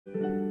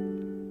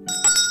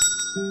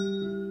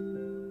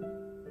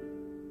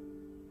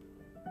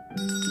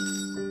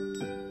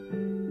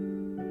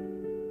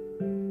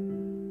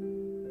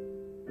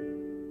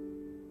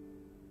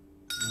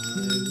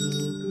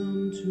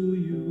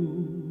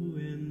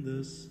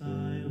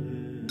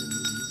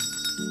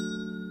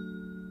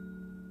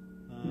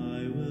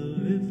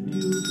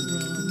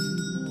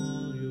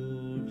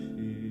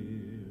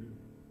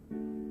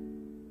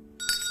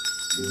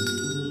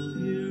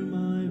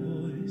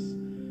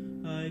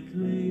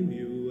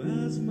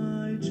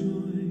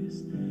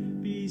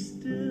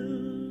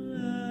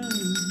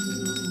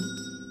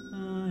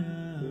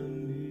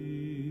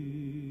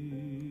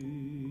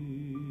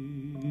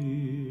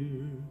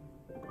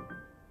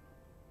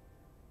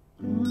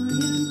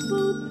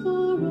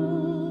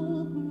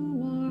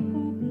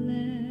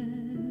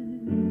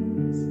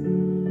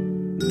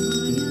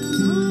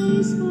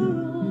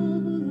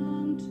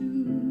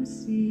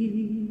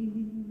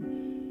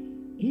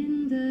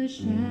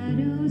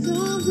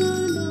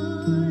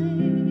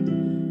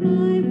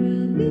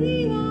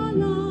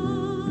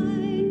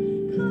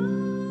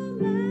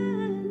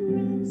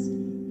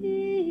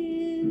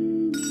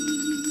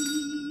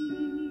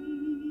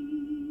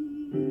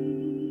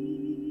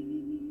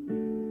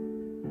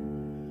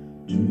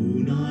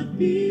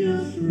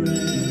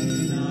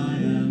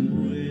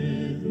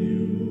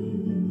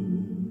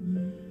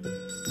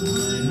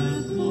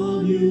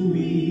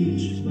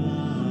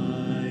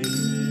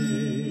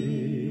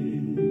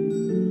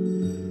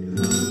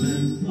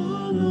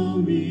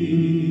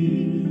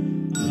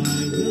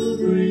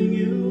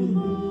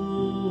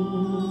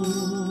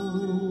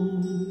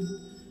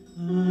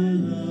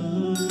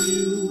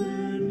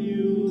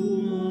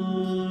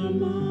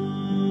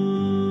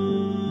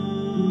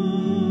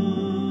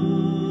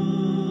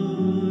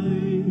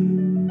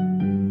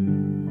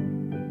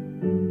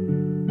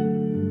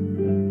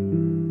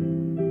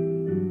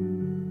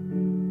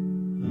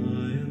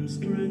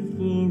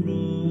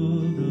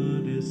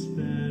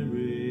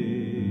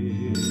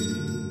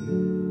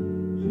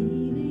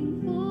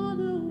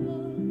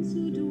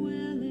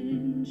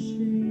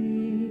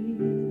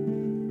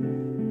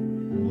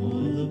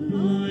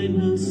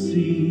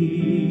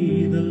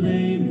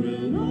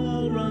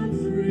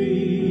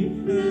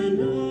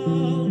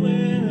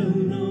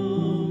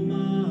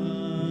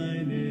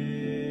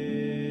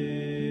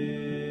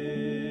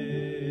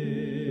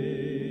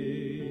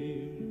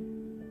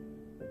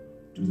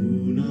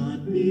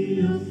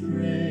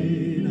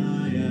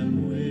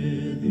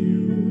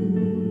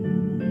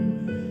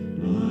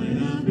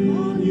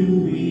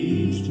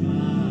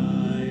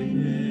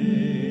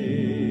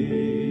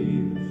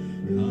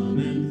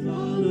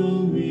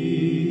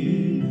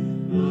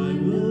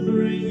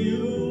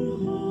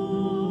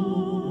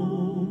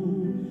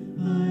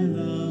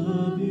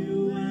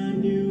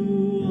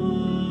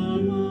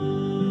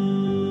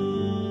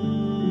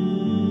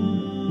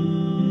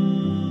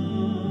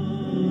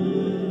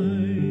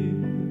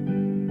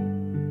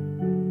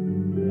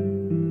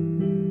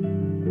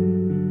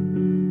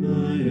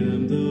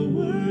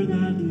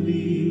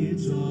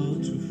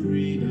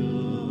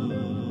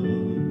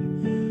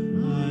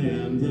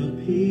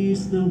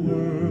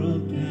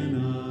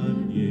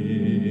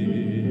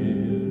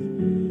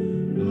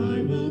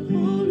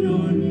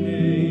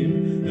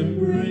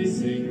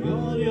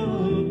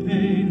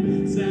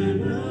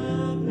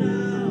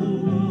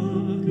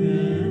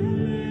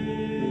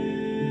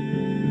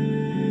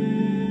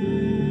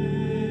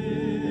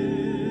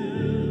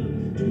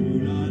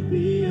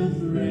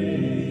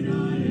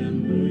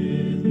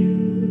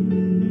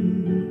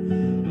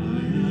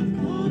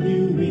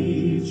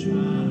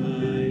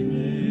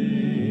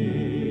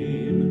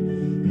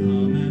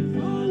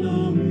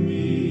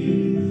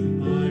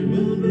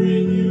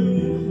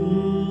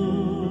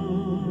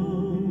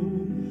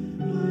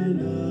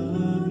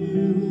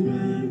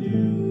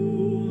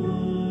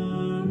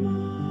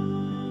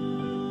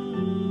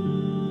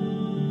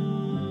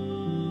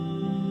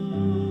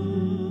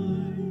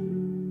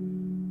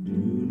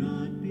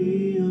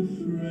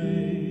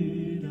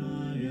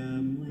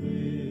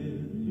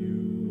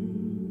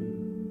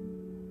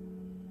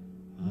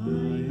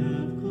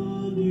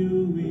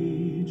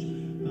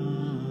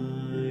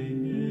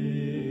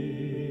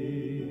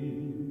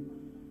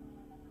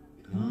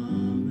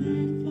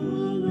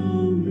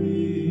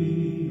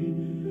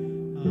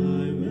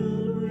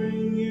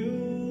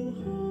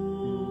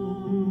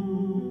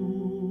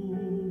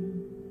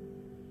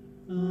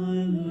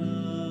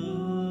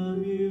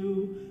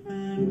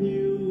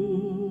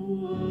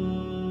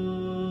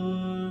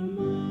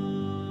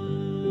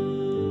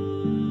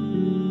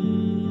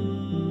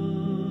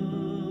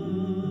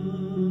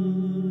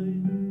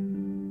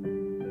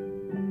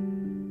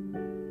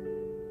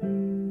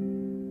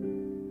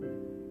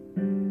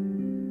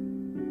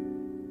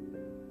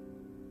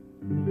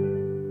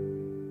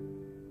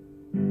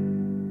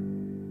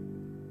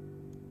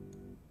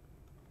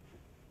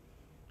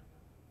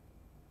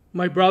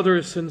My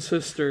brothers and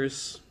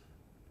sisters,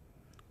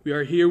 we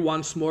are here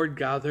once more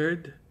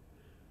gathered,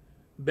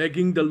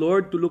 begging the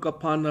Lord to look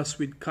upon us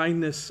with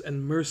kindness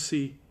and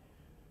mercy,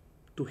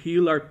 to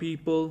heal our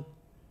people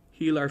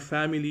heal our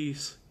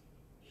families,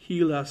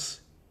 heal us,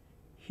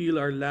 heal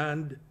our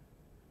land,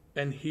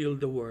 and heal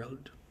the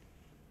world.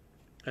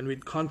 And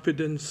with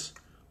confidence,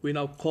 we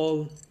now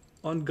call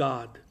on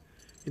God.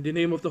 In the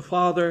name of the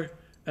Father,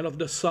 and of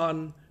the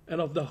Son,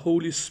 and of the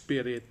Holy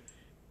Spirit.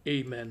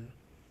 Amen.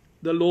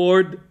 The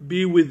Lord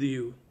be with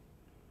you.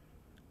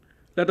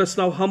 Let us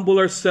now humble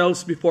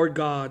ourselves before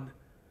God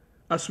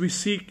as we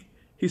seek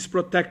His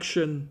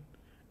protection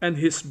and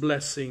His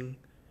blessing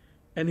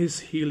and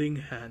His healing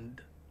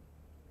hand.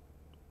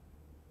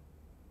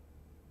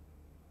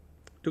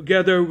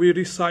 Together we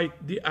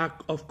recite the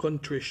act of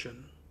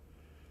contrition.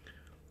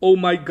 O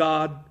my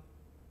God,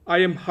 I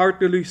am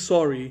heartily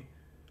sorry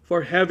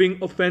for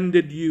having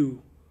offended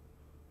you,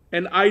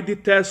 and I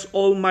detest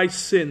all my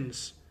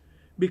sins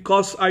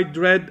because I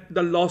dread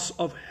the loss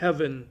of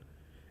heaven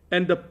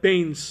and the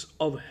pains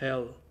of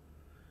hell.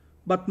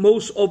 But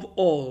most of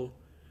all,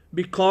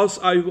 because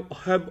I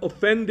have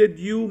offended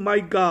you, my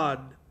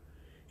God,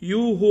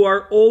 you who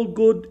are all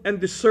good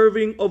and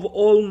deserving of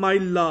all my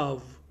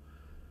love,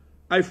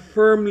 I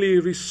firmly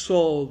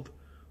resolve,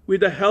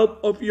 with the help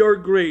of your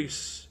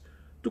grace,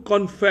 to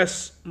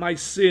confess my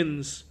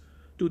sins,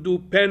 to do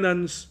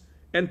penance,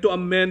 and to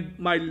amend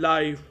my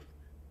life.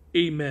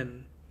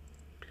 Amen.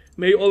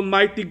 May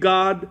Almighty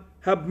God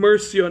have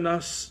mercy on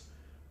us,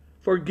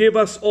 forgive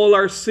us all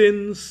our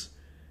sins,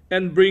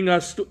 and bring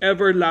us to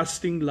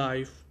everlasting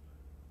life.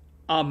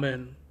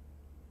 Amen.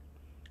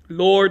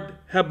 Lord,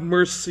 have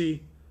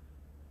mercy.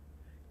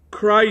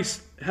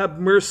 Christ, have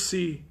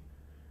mercy.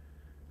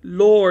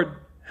 Lord,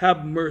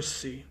 have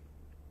mercy.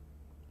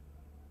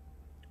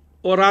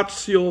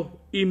 Oratio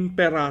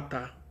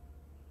Imperata.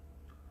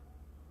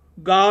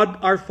 God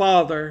our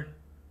Father,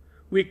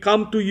 we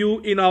come to you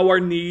in our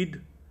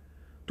need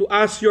to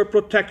ask your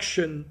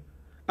protection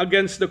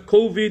against the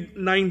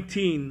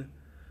Covid-19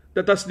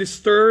 that has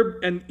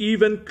disturbed and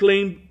even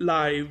claimed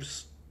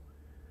lives.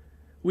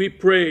 We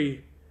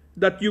pray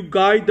that you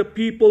guide the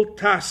people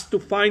tasked to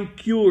find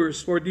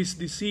cures for this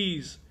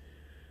disease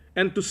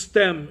and to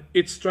stem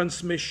its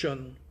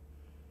transmission.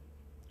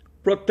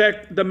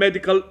 Protect the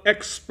medical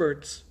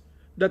experts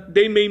that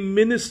they may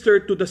minister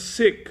to the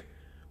sick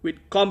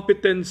with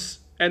competence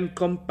and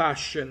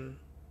compassion.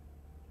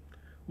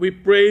 We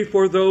pray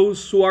for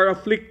those who are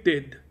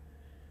afflicted.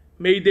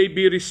 May they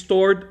be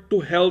restored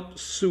to health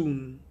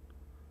soon.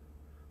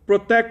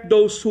 Protect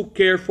those who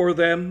care for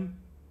them,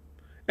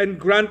 and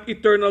grant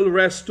eternal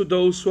rest to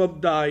those who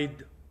have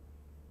died.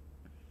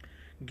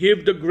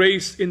 Give the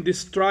grace in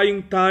this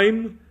trying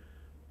time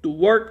to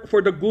work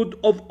for the good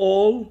of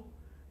all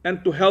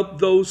and to help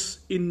those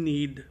in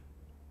need.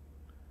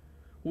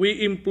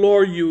 We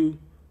implore you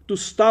to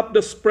stop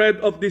the spread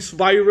of this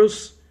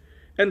virus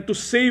and to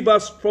save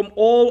us from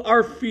all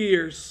our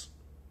fears.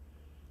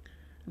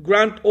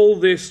 Grant all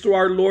this through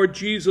our Lord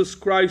Jesus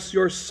Christ,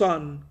 your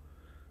Son,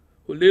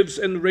 who lives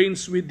and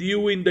reigns with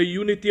you in the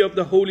unity of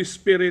the Holy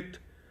Spirit,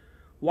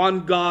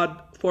 one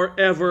God,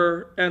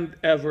 forever and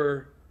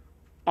ever.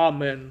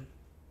 Amen.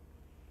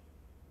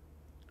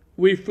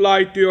 We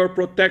fly to your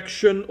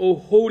protection, O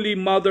Holy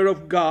Mother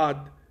of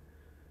God.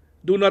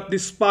 Do not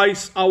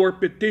despise our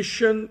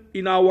petition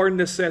in our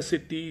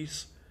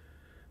necessities,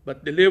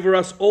 but deliver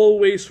us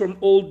always from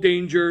all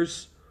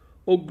dangers,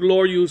 O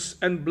glorious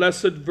and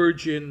blessed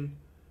Virgin.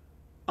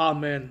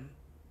 Amen.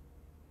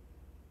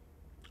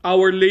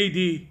 Our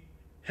Lady,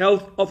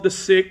 health of the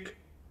sick,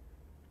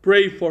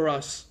 pray for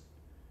us.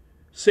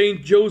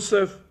 Saint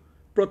Joseph,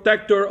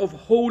 protector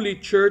of Holy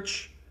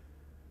Church,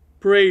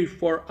 pray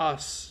for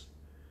us.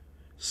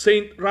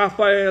 Saint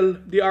Raphael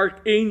the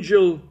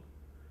Archangel,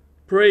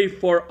 pray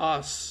for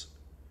us.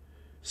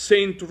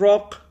 Saint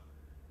Roch,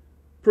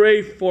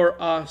 pray for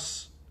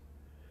us.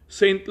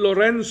 Saint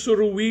Lorenzo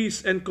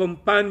Ruiz and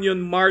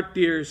companion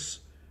martyrs,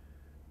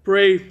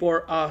 pray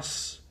for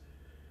us.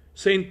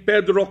 Saint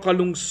Pedro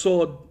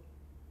Calungsod,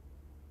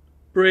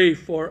 pray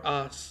for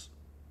us.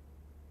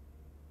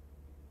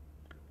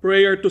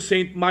 Prayer to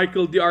Saint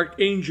Michael the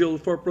Archangel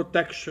for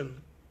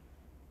protection.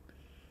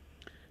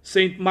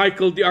 Saint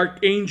Michael the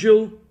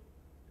Archangel,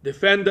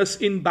 defend us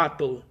in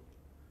battle.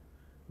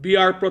 Be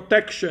our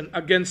protection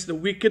against the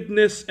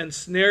wickedness and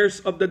snares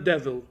of the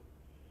devil.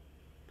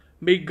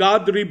 May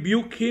God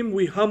rebuke him,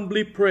 we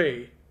humbly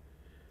pray.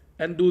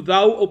 And do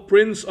thou, O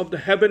Prince of the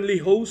heavenly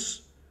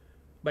hosts,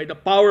 by the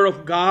power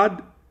of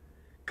God,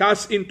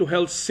 cast into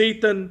hell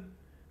Satan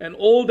and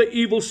all the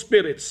evil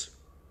spirits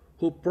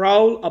who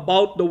prowl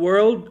about the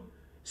world,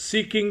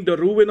 seeking the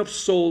ruin of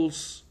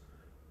souls.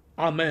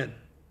 Amen.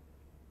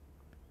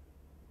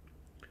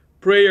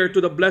 Prayer to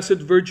the Blessed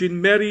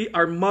Virgin Mary,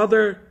 our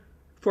Mother,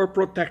 for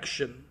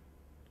protection.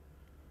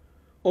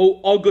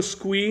 O august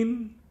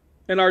Queen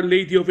and Our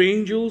Lady of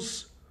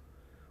Angels,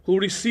 who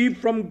received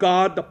from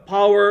God the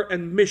power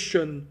and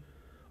mission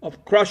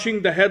of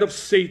crushing the head of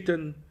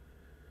Satan,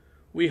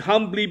 we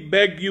humbly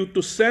beg you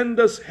to send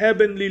us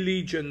heavenly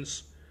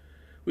legions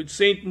with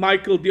Saint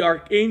Michael the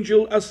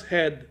Archangel as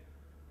head,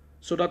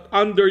 so that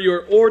under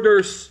your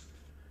orders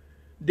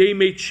they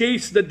may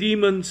chase the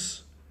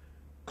demons,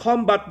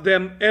 combat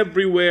them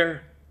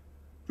everywhere,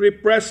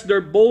 repress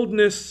their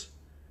boldness,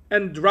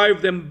 and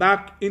drive them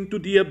back into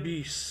the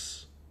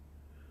abyss.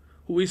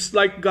 Who is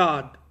like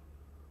God,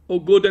 O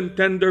good and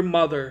tender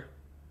Mother,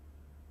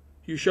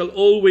 you shall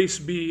always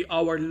be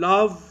our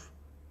love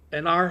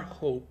and our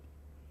hope.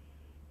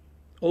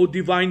 O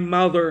Divine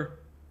Mother,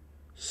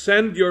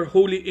 send your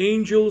holy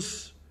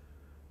angels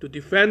to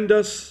defend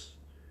us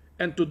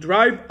and to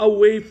drive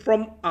away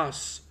from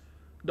us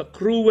the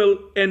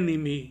cruel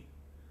enemy.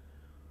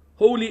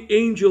 Holy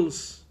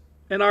angels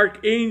and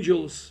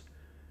archangels,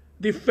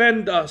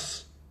 defend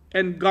us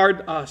and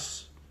guard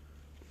us.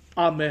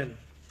 Amen.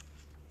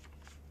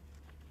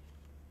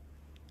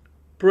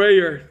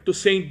 Prayer to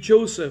Saint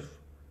Joseph,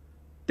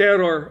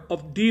 terror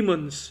of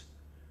demons,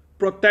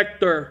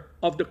 protector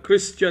of the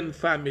Christian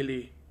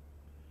family.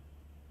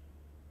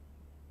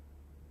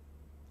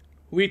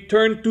 We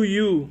turn to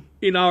you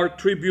in our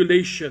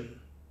tribulation,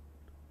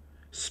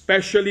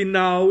 especially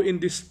now in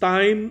this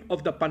time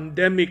of the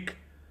pandemic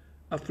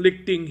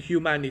afflicting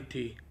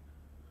humanity.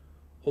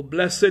 O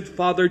blessed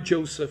Father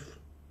Joseph,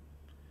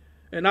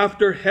 and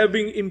after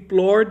having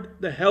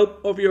implored the help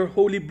of your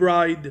holy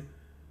bride,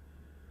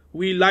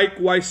 we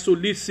likewise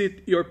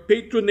solicit your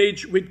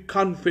patronage with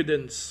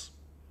confidence.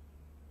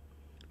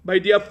 By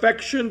the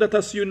affection that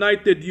has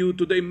united you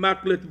to the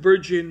Immaculate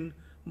Virgin,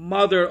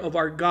 Mother of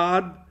our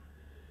God,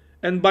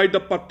 and by the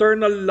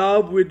paternal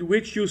love with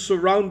which you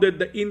surrounded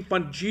the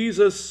infant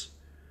Jesus,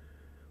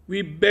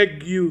 we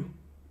beg you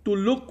to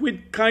look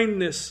with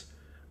kindness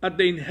at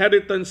the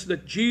inheritance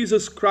that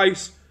Jesus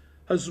Christ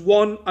has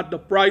won at the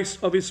price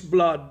of his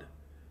blood,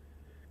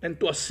 and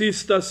to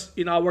assist us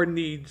in our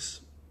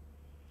needs.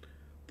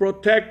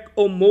 Protect,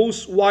 O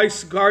most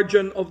wise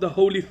guardian of the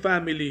Holy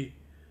Family,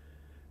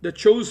 the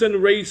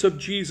chosen race of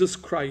Jesus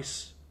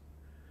Christ.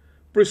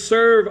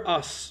 Preserve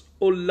us,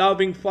 O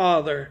loving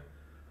Father,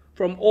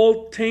 from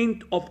all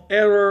taint of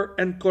error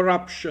and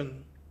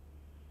corruption.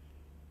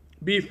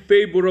 Be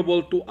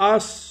favorable to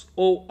us,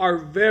 O our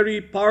very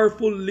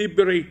powerful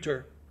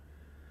Liberator.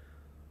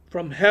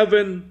 From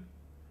heaven,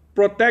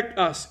 protect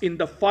us in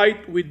the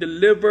fight we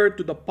deliver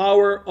to the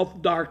power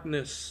of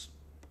darkness.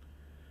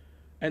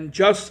 And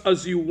just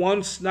as you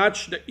once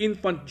snatched the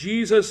infant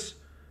Jesus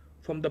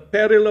from the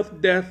peril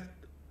of death,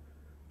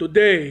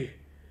 today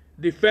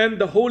defend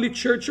the Holy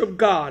Church of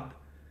God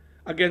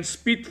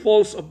against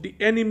pitfalls of the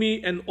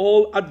enemy and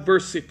all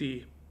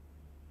adversity.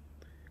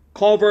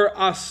 Cover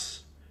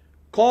us,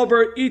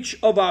 cover each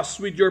of us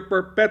with your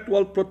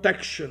perpetual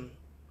protection,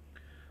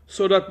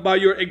 so that by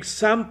your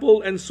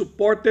example and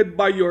supported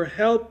by your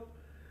help,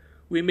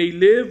 we may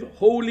live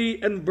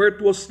holy and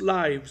virtuous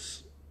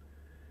lives.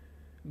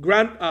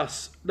 Grant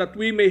us that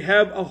we may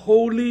have a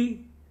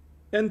holy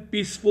and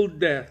peaceful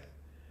death,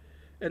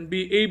 and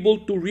be able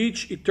to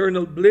reach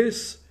eternal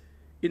bliss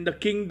in the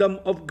kingdom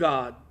of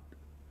God.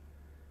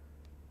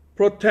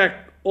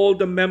 Protect all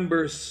the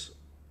members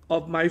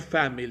of my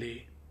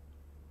family.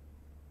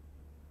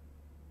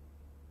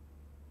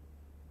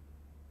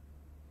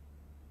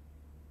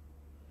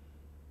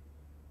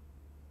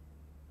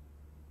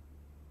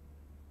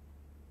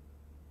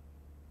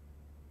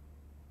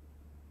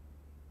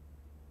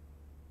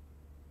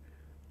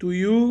 To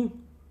you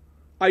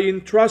I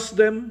entrust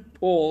them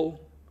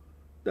all,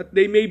 that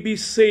they may be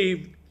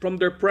saved from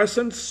their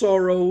present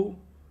sorrow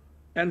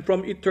and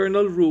from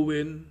eternal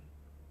ruin.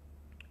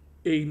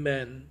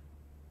 Amen.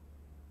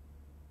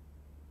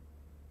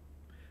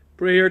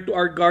 Prayer to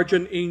our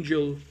guardian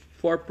angel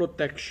for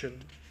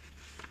protection.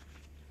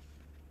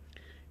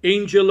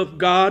 Angel of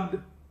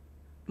God,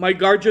 my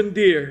guardian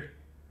dear,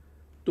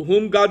 to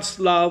whom God's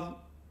love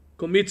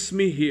commits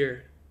me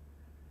here,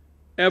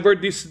 ever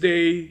this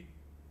day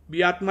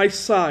be at my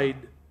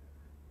side,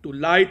 to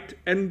light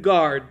and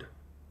guard,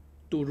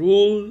 to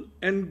rule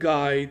and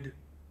guide.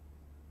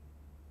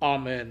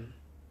 Amen.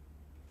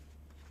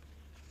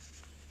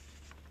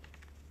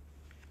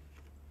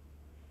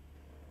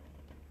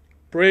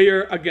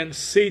 Prayer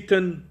against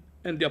Satan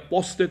and the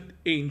apostate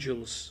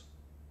angels.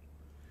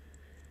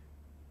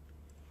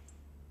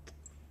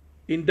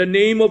 In the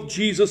name of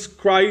Jesus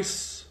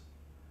Christ,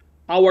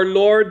 our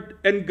Lord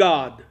and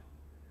God,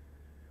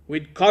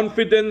 with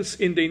confidence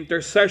in the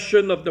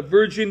intercession of the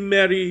Virgin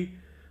Mary,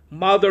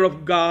 Mother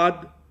of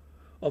God,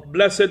 of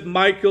Blessed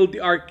Michael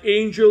the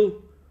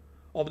Archangel,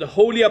 of the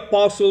holy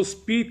apostles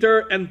Peter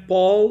and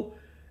Paul,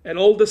 and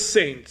all the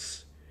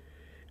saints,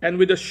 and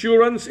with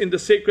assurance in the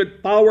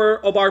sacred power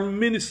of our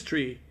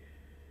ministry,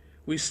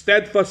 we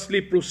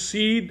steadfastly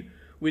proceed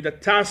with the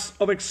task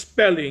of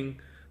expelling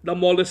the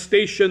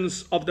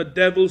molestations of the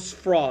devil's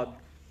fraud.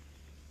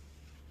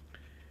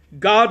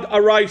 God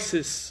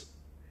arises,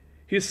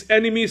 his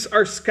enemies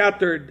are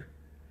scattered,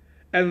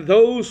 and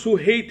those who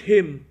hate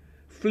him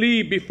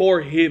flee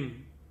before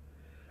him.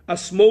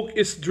 As smoke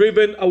is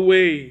driven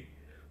away,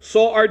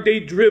 so are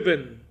they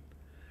driven.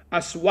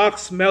 As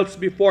wax melts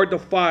before the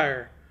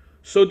fire,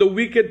 so the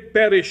wicked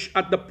perish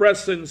at the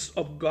presence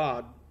of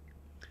God.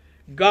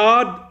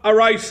 God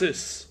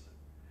arises,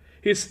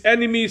 his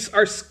enemies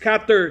are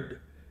scattered,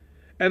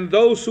 and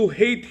those who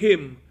hate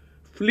him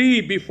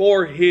flee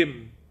before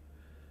him.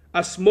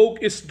 As smoke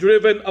is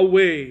driven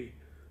away,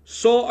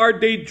 so are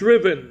they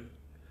driven.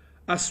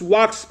 As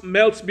wax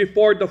melts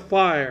before the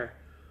fire,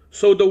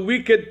 so the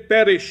wicked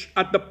perish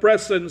at the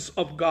presence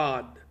of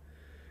God.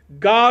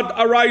 God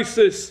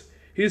arises,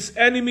 his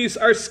enemies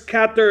are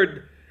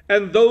scattered,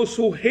 and those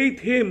who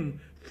hate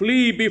him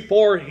flee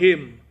before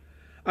him.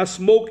 As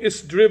smoke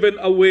is driven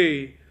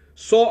away,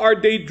 so are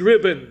they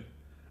driven.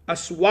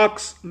 As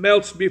wax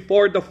melts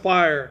before the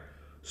fire,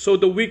 so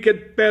the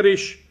wicked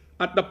perish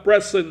at the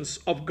presence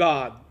of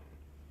God.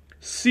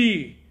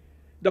 See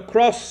the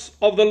cross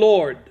of the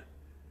Lord.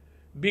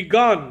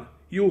 Begone,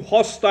 you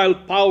hostile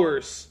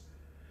powers.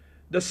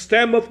 The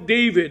stem of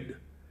David,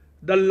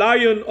 the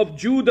Lion of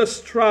Judah's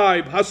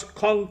tribe, has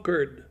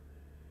conquered.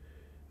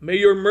 May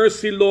your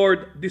mercy,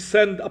 Lord,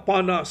 descend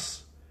upon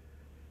us,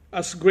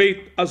 as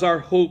great as our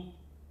hope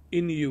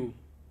in you.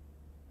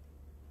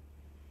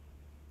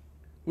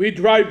 We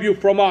drive you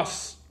from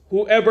us,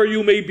 whoever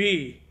you may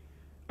be,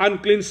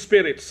 unclean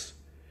spirits,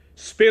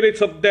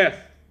 spirits of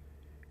death,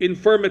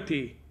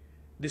 infirmity,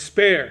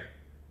 despair,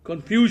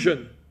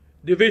 confusion,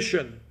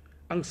 division,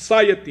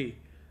 anxiety,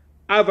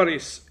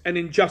 avarice, and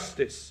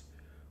injustice,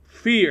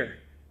 fear,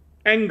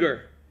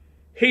 anger,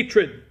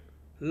 hatred,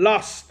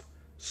 lust,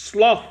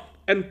 sloth,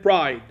 and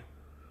pride,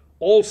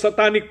 all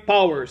satanic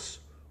powers,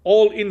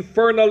 all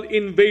infernal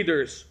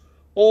invaders,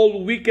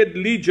 all wicked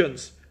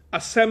legions,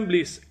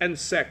 assemblies, and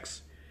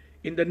sects,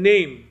 in the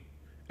name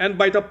and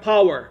by the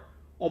power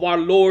of our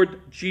Lord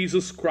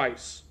Jesus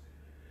Christ.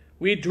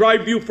 We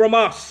drive you from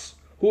us,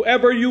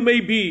 whoever you may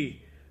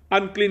be,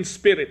 unclean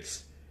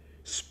spirits,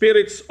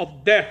 spirits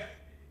of death,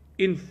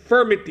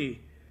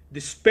 infirmity,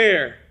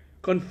 despair,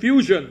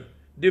 confusion,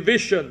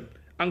 division,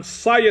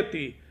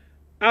 anxiety,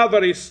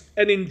 avarice,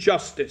 and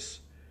injustice,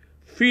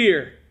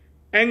 fear,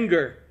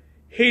 anger,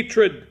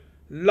 hatred,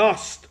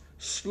 lust,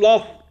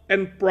 sloth,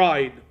 and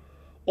pride,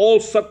 all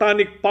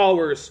satanic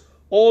powers,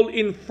 all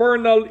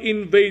infernal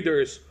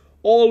invaders,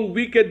 all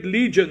wicked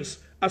legions,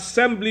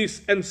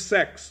 assemblies, and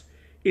sects,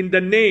 in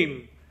the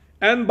name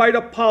and by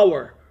the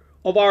power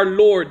of our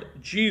Lord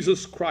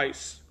Jesus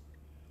Christ.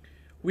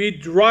 We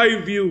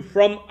drive you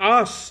from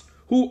us,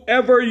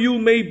 whoever you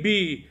may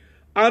be,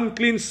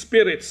 unclean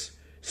spirits,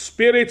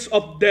 spirits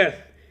of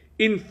death,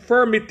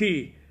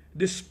 infirmity,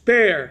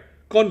 despair,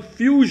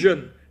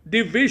 confusion,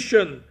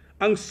 division,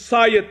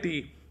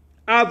 anxiety,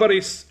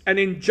 avarice, and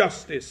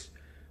injustice,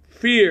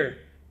 fear,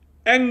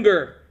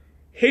 anger,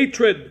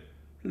 hatred,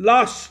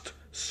 lust,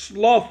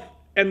 sloth,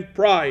 and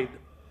pride,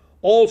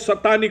 all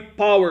satanic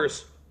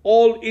powers,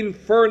 all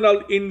infernal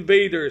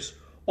invaders,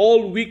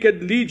 all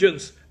wicked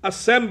legions,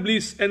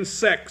 assemblies, and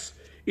sects,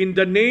 in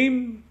the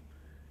name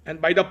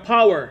and by the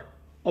power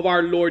of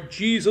our Lord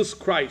Jesus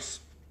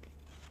Christ.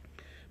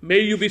 May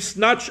you be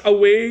snatched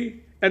away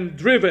and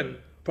driven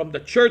from the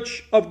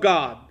church of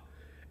God,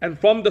 and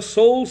from the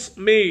souls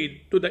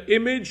made to the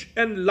image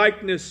and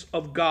likeness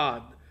of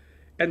God,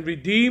 and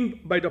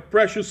redeemed by the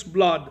precious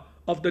blood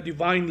of the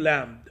divine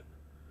Lamb.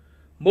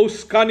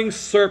 Most cunning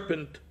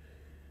serpent,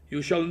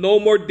 you shall no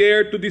more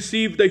dare to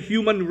deceive the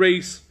human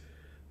race,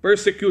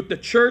 persecute the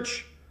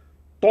church,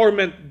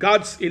 torment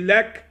God's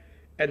elect,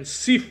 and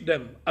sift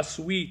them as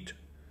wheat.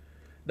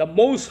 The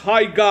Most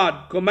High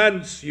God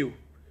commands you,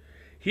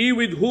 he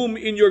with whom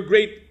in your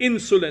great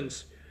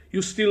insolence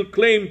you still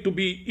claim to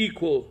be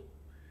equal,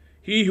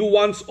 he who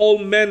wants all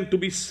men to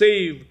be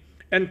saved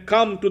and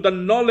come to the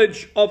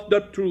knowledge of the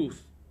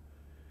truth.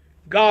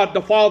 God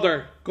the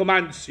Father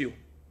commands you.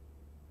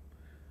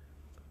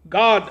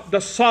 God the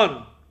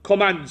Son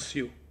commands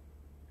you.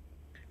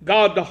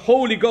 God the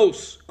Holy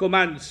Ghost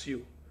commands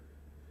you.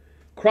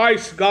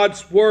 Christ,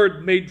 God's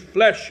Word made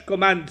flesh,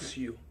 commands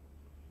you.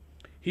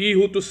 He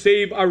who to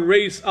save a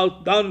race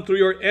outdone through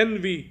your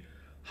envy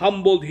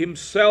humbled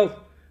himself,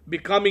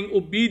 becoming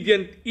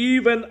obedient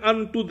even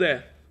unto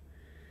death.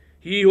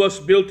 He who has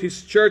built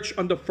his church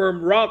on the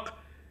firm rock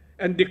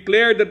and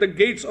declared that the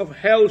gates of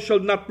hell shall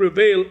not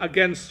prevail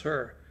against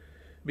her,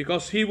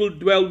 because he will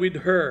dwell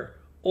with her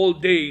all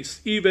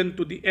days, even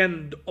to the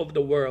end of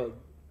the world.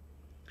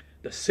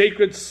 The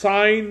sacred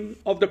sign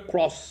of the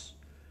cross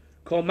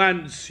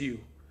commands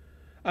you,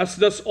 as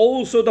does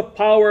also the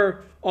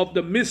power of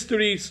the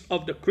mysteries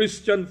of the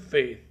Christian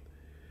faith.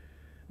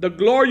 The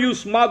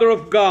glorious Mother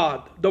of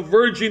God, the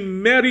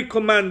Virgin Mary,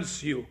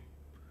 commands you.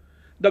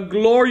 The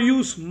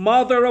glorious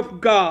Mother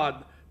of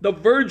God, the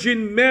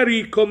Virgin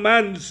Mary,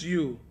 commands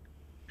you.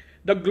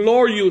 The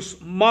glorious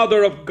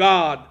Mother of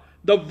God,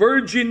 the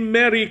Virgin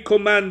Mary,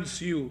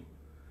 commands you.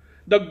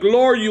 The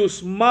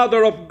glorious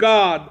Mother of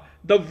God,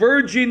 the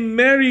Virgin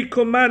Mary,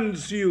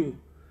 commands you.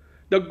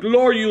 The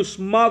glorious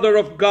Mother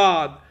of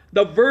God,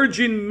 the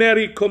Virgin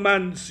Mary,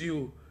 commands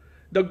you.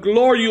 The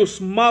glorious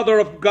Mother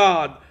of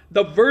God,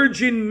 the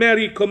Virgin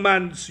Mary,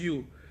 commands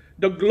you.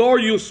 The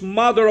glorious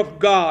Mother of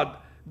God,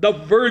 the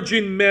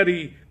Virgin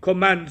Mary,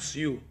 commands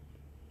you.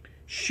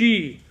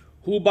 She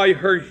who by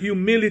her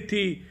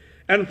humility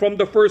and from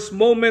the first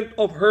moment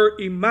of her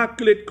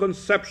immaculate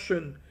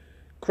conception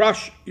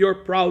crushed your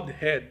proud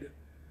head.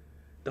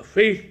 The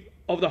faith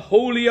of the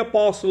holy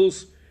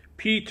apostles,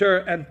 Peter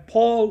and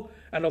Paul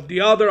and of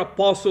the other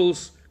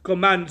apostles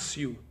commands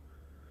you.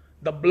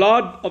 The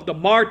blood of the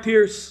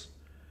martyrs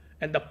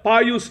and the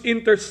pious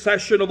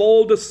intercession of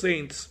all the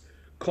saints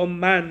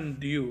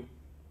command you.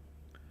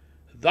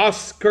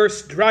 Thus,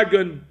 cursed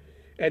dragon,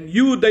 and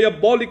you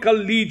diabolical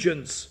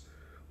legions,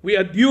 we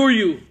adjure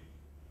you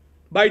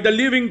by the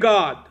living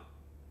God,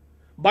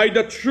 by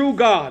the true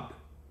God,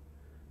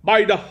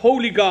 by the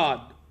holy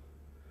God,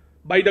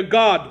 by the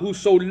God who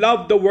so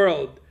loved the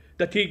world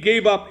that he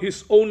gave up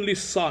his only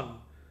Son,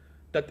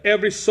 that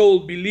every soul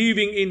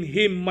believing in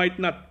him might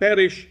not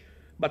perish,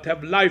 but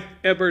have life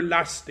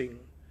everlasting.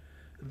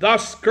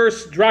 Thus,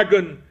 cursed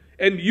dragon,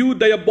 and you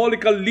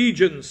diabolical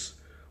legions,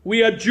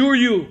 we adjure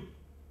you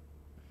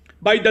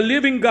by the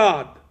living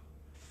God,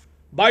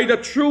 by the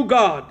true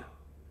God,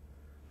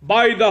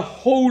 by the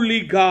holy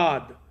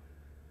God,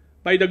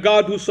 by the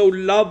God who so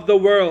loved the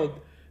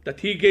world that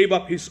he gave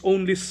up his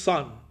only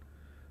Son,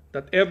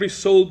 that every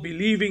soul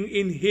believing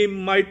in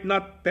him might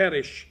not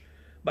perish,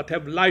 but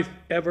have life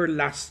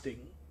everlasting.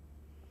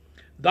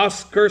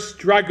 Thus, cursed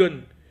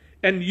dragon,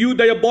 and you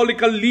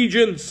diabolical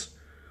legions,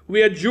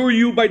 we adjure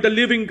you by the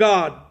living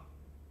God,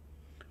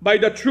 by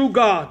the true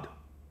God,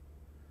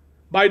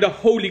 by the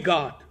holy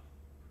God,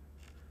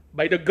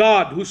 by the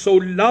God who so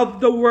loved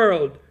the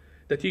world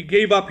that he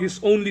gave up his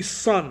only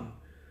Son,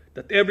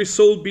 that every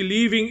soul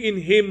believing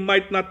in him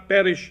might not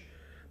perish,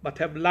 but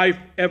have life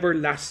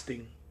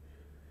everlasting.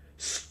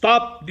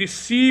 Stop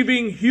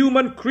deceiving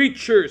human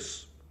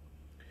creatures.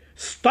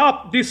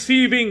 Stop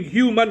deceiving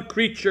human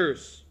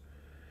creatures.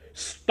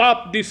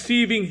 Stop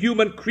deceiving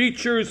human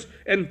creatures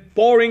and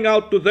pouring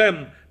out to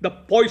them the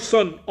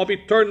poison of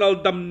eternal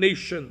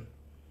damnation.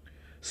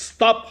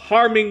 Stop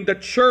harming the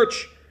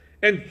church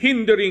and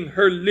hindering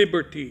her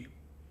liberty.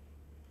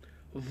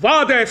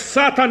 Vade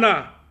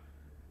Satana,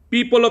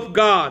 people of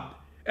God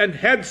and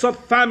heads of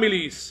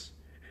families,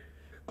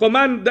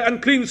 command the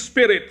unclean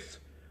spirits,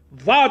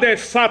 Vade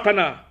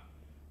Satana,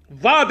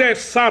 Vade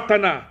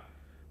Satana,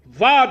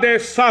 Vade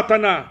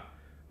Satana,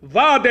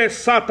 Vade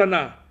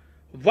Satana,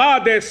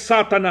 Vade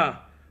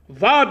Satana,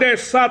 Vade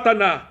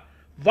Satana,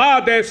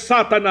 Vade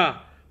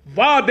Satana,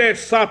 Vade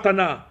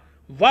Satana,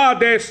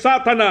 Vade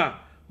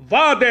Satana,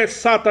 Vade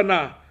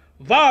Satana,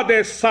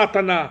 Vade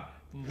Satana,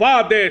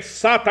 Vade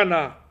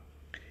Satana,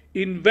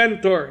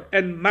 inventor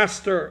and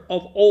master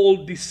of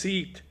all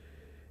deceit,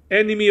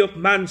 enemy of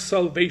man's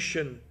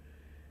salvation,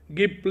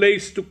 give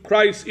place to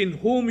Christ in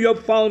whom you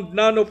have found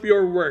none of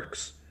your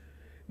works.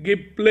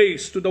 Give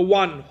place to the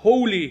one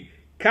holy,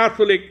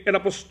 Catholic, and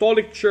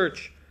Apostolic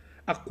Church,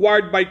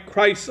 acquired by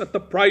Christ at the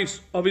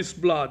price of his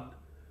blood.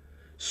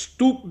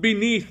 Stoop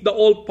beneath the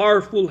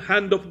all-powerful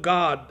hand of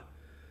God.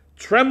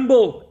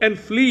 Tremble and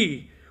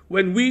flee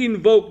when we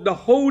invoke the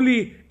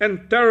holy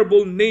and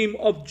terrible name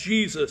of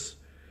Jesus,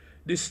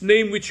 this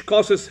name which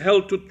causes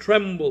hell to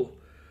tremble.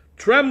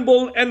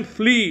 Tremble and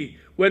flee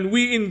when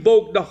we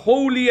invoke the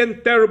holy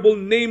and terrible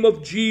name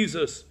of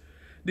Jesus,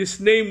 this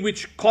name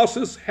which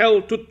causes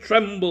hell to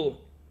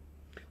tremble.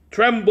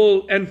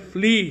 Tremble and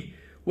flee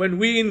when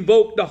we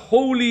invoke the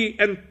holy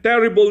and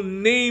terrible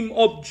name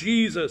of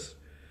Jesus,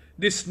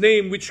 this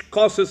name which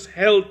causes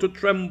hell to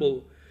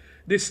tremble,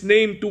 this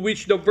name to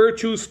which the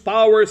virtues,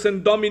 powers,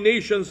 and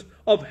dominations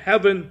of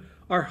heaven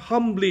are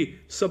humbly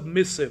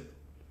submissive,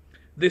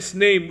 this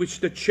name which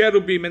the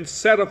cherubim and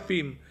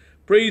seraphim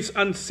praise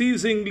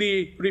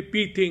unceasingly,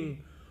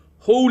 repeating,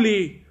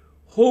 Holy,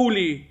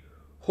 holy,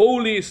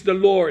 holy is the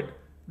Lord,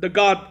 the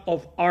God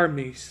of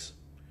armies.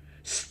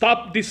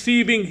 Stop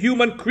deceiving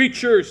human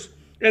creatures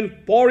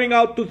and pouring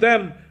out to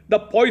them the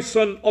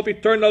poison of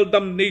eternal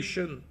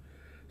damnation.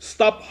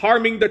 Stop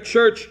harming the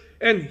church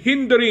and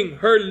hindering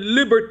her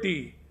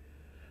liberty.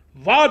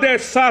 Vade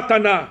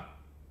Satana,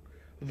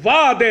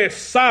 Vade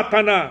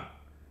Satana,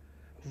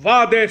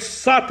 Vade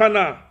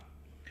Satana,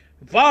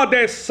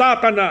 Vade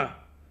Satana,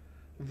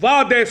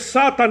 Vade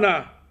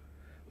Satana,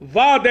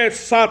 Vade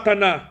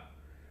Satana,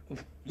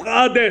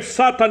 Vade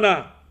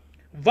Satana,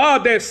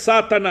 Vade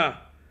Satana,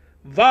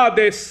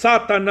 Vade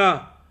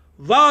Satana,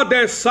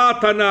 Vade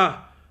Satana,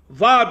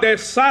 Vade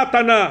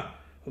Satana,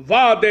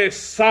 Vade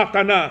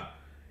Satana,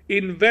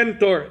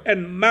 inventor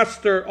and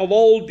master of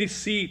all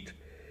deceit,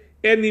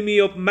 enemy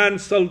of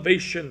man's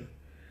salvation.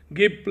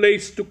 Give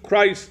place to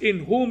Christ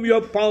in whom you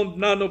have found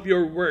none of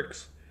your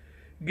works.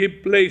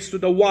 Give place to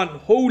the one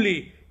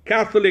holy,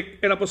 Catholic,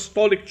 and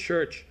Apostolic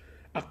Church,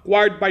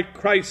 acquired by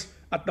Christ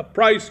at the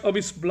price of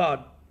his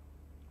blood.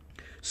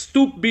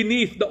 Stoop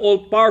beneath the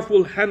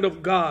all-powerful hand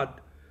of God.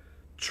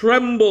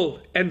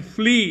 Tremble and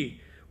flee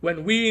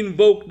when we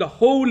invoke the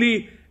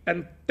holy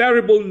and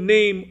terrible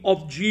name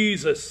of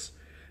Jesus,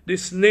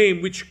 this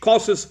name which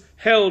causes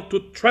hell to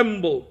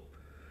tremble,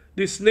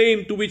 this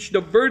name to which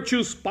the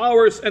virtues,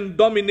 powers, and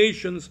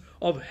dominations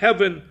of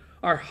heaven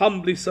are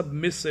humbly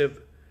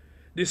submissive,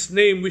 this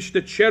name which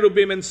the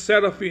cherubim and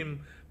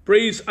seraphim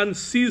praise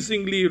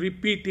unceasingly,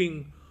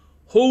 repeating,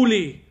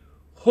 Holy,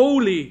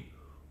 holy,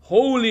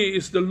 holy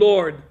is the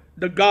Lord,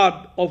 the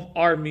God of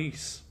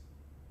armies.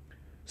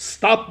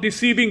 Stop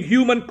deceiving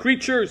human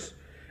creatures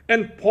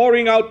and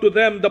pouring out to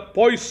them the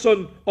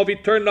poison of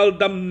eternal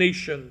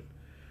damnation.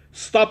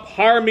 Stop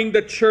harming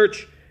the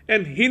church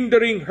and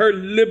hindering her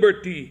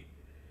liberty.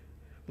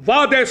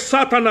 Vade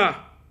Satana!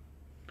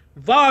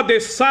 Vade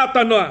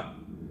Satana!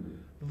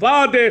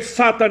 Vade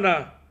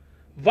Satana!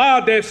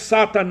 Vade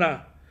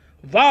Satana!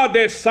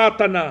 Vade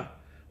Satana!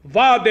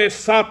 Vade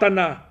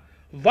Satana!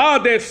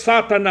 Vade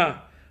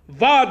Satana!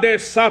 Vade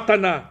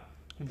Satana!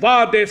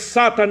 Vade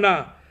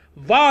Satana!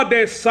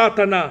 Vade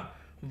Satana!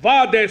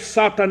 Vade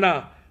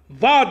Satana!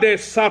 Vade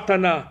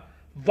Satana!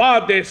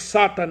 Vade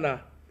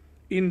Satana!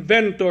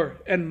 Inventor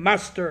and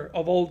master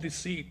of all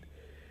deceit,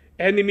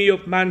 enemy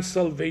of man's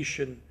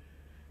salvation,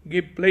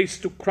 give place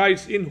to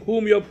Christ, in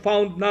whom you have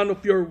found none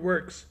of your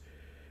works.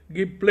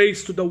 Give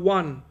place to the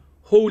one,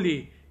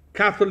 holy,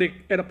 Catholic,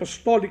 and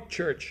Apostolic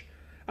Church,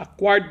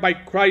 acquired by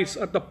Christ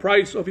at the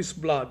price of his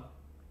blood.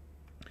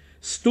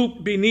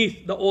 Stoop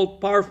beneath the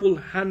all-powerful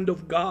hand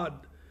of God.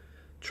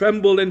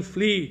 Tremble and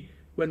flee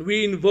when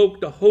we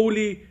invoke the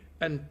holy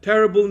and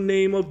terrible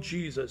name of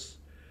Jesus,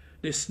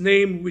 this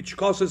name which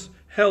causes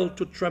hell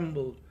to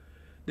tremble,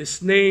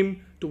 this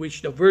name to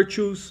which the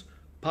virtues,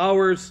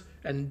 powers,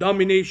 and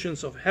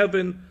dominations of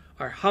heaven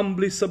are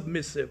humbly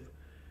submissive,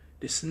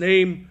 this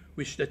name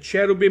which the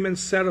cherubim and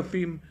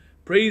seraphim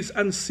praise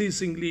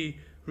unceasingly,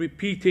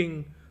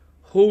 repeating,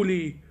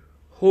 Holy,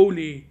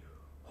 holy,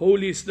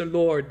 holy is the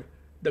Lord,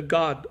 the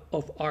God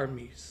of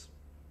armies.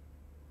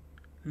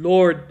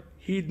 Lord,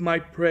 heed my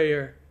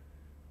prayer,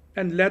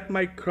 and let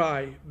my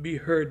cry be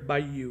heard by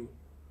you.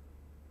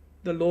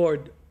 The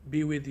Lord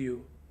be with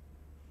you.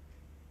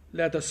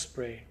 Let us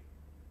pray.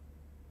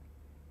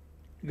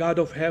 God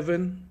of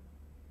heaven,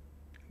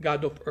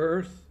 God of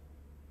earth,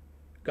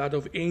 God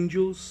of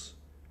angels,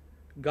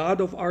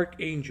 God of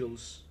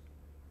archangels,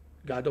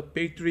 God of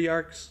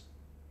patriarchs,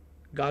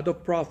 God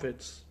of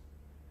prophets,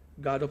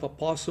 God of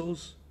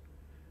apostles,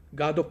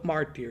 God of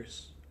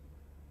martyrs,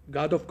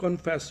 God of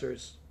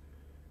confessors,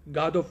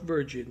 God of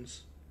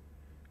virgins,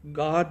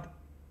 God,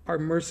 our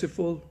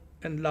merciful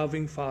and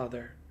loving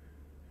Father,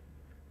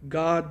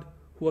 God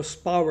who has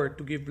power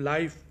to give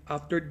life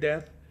after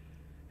death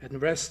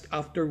and rest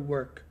after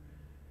work,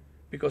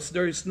 because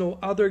there is no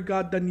other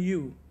God than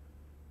you,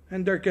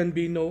 and there can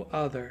be no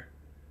other.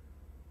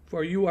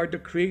 For you are the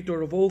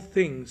creator of all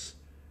things,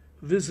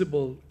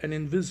 visible and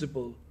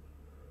invisible,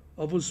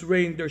 of whose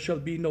reign there shall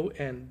be no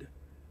end.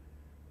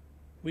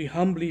 We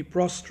humbly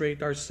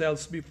prostrate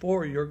ourselves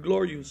before your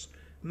glorious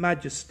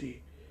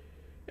majesty,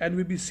 and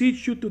we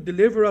beseech you to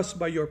deliver us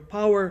by your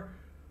power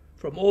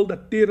from all the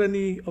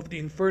tyranny of the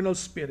infernal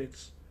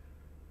spirits,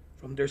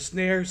 from their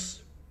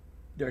snares,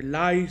 their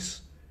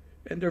lies,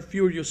 and their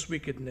furious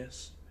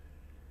wickedness.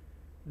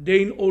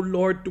 Deign, O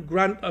Lord, to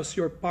grant us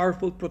your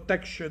powerful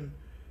protection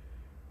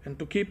and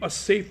to keep us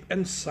safe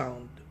and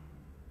sound.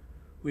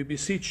 We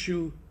beseech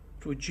you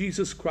through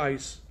Jesus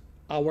Christ,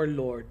 our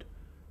Lord.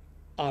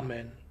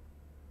 Amen.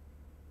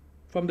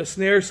 From the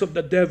snares of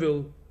the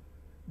devil,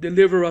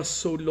 deliver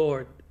us, O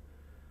Lord.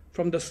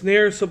 From the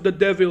snares of the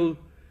devil,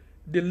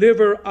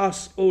 deliver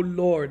us, O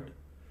Lord.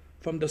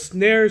 From the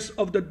snares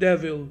of the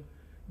devil,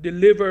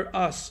 deliver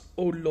us,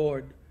 O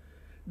Lord.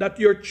 That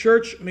your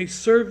church may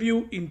serve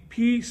you in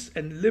peace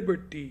and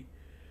liberty,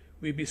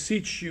 we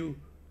beseech you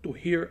to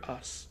hear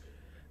us.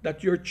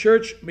 That your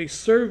church may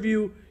serve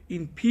you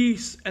in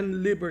peace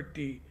and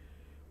liberty,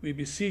 we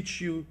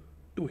beseech you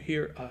to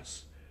hear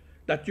us.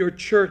 That your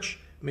church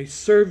may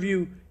serve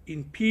you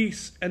in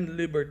peace and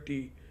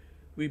liberty,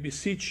 we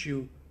beseech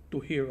you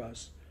to hear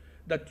us.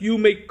 That you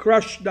may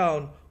crush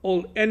down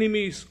all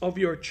enemies of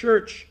your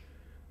church,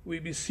 we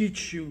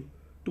beseech you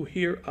to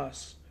hear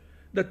us.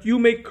 That you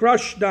may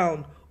crush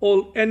down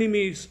all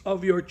enemies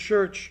of your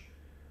church,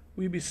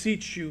 we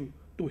beseech you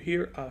to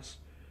hear us.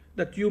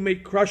 That you may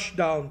crush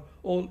down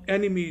all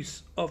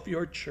enemies of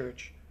your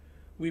church,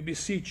 we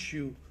beseech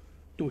you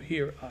to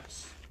hear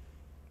us.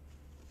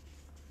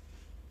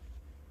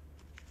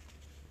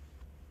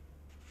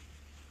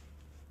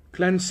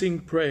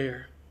 Cleansing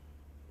prayer.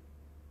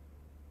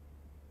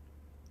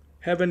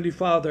 Heavenly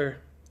Father,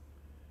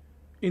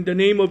 in the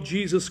name of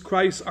Jesus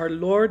Christ, our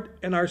Lord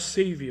and our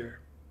Savior,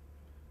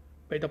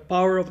 by the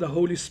power of the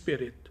Holy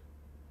Spirit,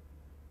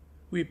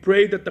 we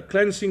pray that the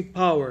cleansing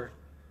power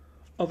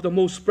of the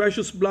most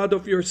precious blood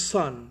of your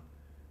Son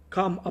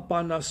come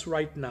upon us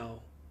right now.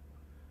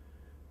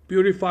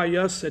 Purify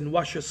us and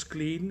wash us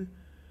clean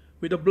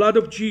with the blood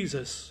of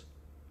Jesus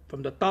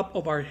from the top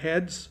of our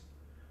heads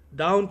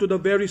down to the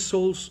very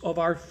soles of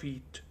our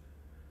feet.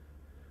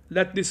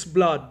 Let this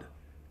blood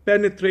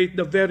penetrate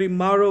the very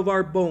marrow of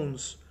our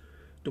bones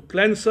to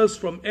cleanse us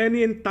from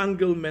any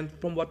entanglement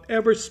from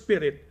whatever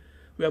spirit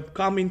we have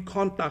come in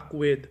contact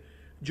with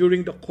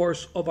during the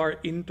course of our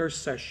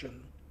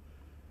intercession.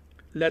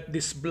 Let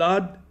this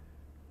blood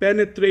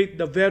penetrate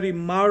the very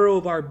marrow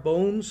of our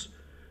bones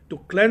to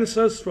cleanse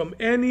us from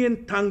any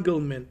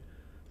entanglement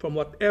from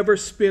whatever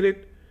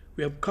spirit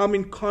we have come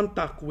in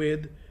contact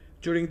with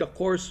during the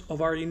course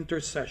of our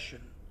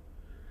intercession.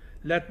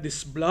 Let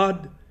this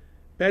blood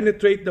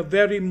penetrate the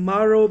very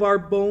marrow of our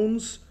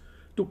bones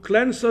to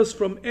cleanse us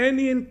from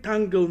any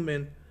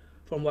entanglement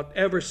from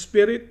whatever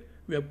spirit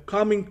we have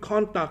come in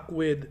contact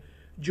with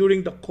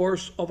during the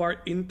course of our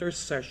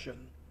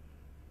intercession.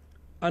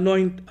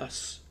 Anoint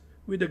us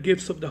with the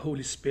gifts of the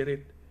Holy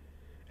Spirit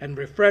and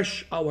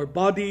refresh our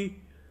body,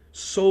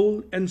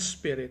 soul, and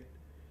spirit.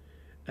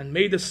 And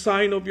may the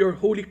sign of your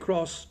holy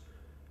cross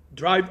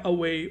drive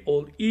away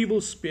all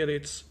evil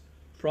spirits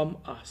from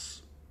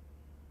us.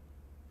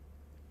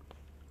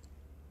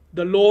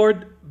 The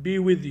Lord be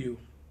with you.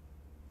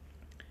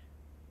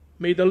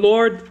 May the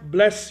Lord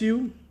bless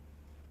you,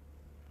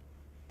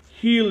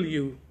 heal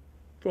you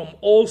from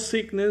all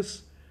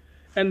sickness,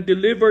 and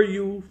deliver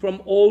you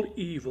from all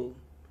evil.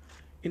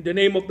 In the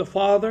name of the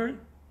Father,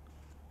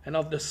 and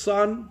of the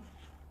Son,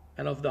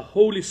 and of the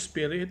Holy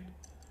Spirit.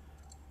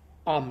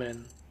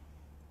 Amen.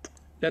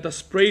 Let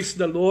us praise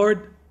the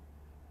Lord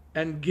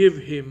and give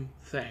him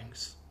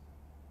thanks.